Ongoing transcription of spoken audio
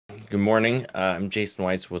Good morning. I'm Jason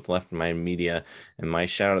Weiss with Left Mind Media, and my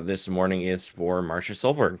shout out this morning is for Marcia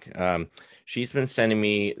Solberg. She's been sending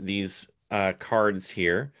me these cards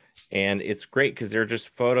here, and it's great because they're just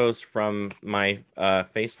photos from my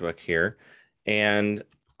Facebook here, and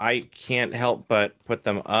I can't help but put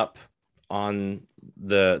them up on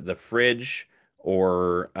the fridge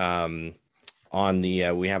or on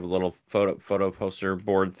the we have a little photo poster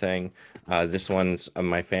board thing. This one's of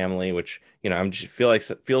my family, which I'm just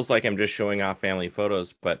feels like I'm just showing off family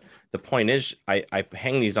photos. But the point is, I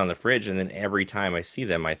hang these on the fridge, and then every time I see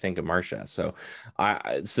them, I think of Marcia. So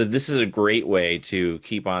this is a great way to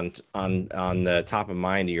keep on the top of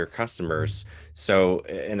mind of your customers.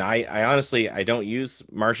 And I honestly I don't use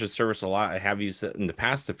Marcia's service a lot. I have used it in the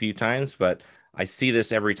past a few times, but I see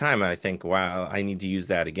this every time and I think, wow, I need to use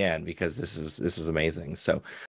that again because this is amazing. So